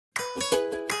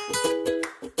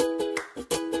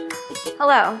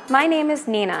Hello, my name is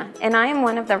Nina, and I am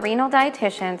one of the renal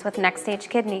dietitians with Next Stage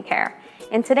Kidney Care.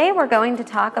 And today we're going to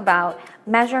talk about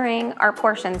measuring our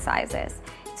portion sizes.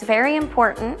 It's very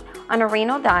important on a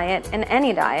renal diet and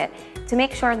any diet to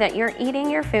make sure that you're eating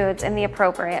your foods in the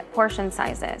appropriate portion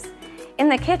sizes. In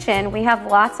the kitchen, we have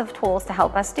lots of tools to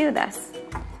help us do this.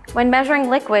 When measuring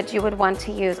liquids, you would want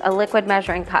to use a liquid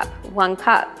measuring cup, 1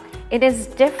 cup. It is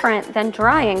different than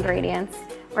dry ingredients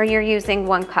where you're using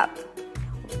 1 cup.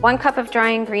 1 cup of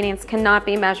dry ingredients cannot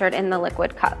be measured in the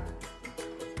liquid cup.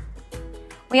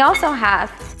 We also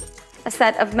have a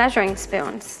set of measuring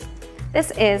spoons.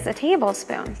 This is a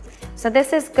tablespoon. So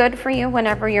this is good for you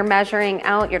whenever you're measuring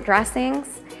out your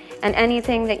dressings and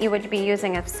anything that you would be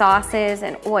using of sauces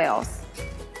and oils.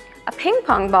 A ping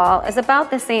pong ball is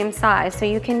about the same size, so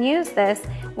you can use this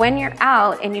when you're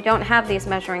out and you don't have these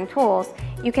measuring tools.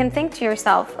 You can think to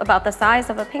yourself about the size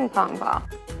of a ping pong ball.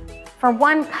 For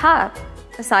 1 cup,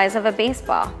 the size of a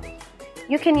baseball.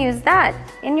 You can use that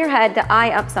in your head to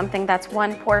eye up something that's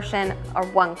 1 portion or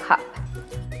 1 cup.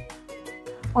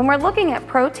 When we're looking at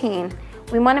protein,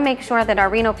 we want to make sure that our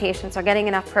renal patients are getting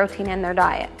enough protein in their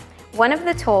diet. One of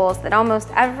the tools that almost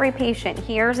every patient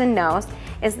hears and knows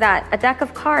is that a deck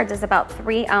of cards is about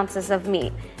 3 ounces of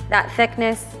meat, that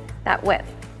thickness, that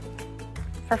width.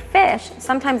 For fish,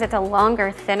 sometimes it's a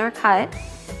longer, thinner cut,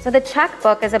 so the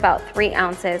checkbook is about 3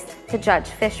 ounces to judge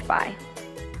fish by.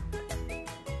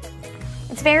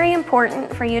 It's very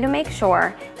important for you to make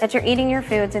sure that you're eating your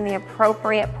foods in the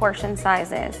appropriate portion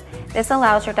sizes. This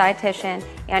allows your dietitian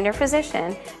and your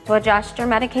physician to adjust your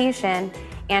medication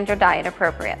and your diet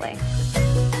appropriately.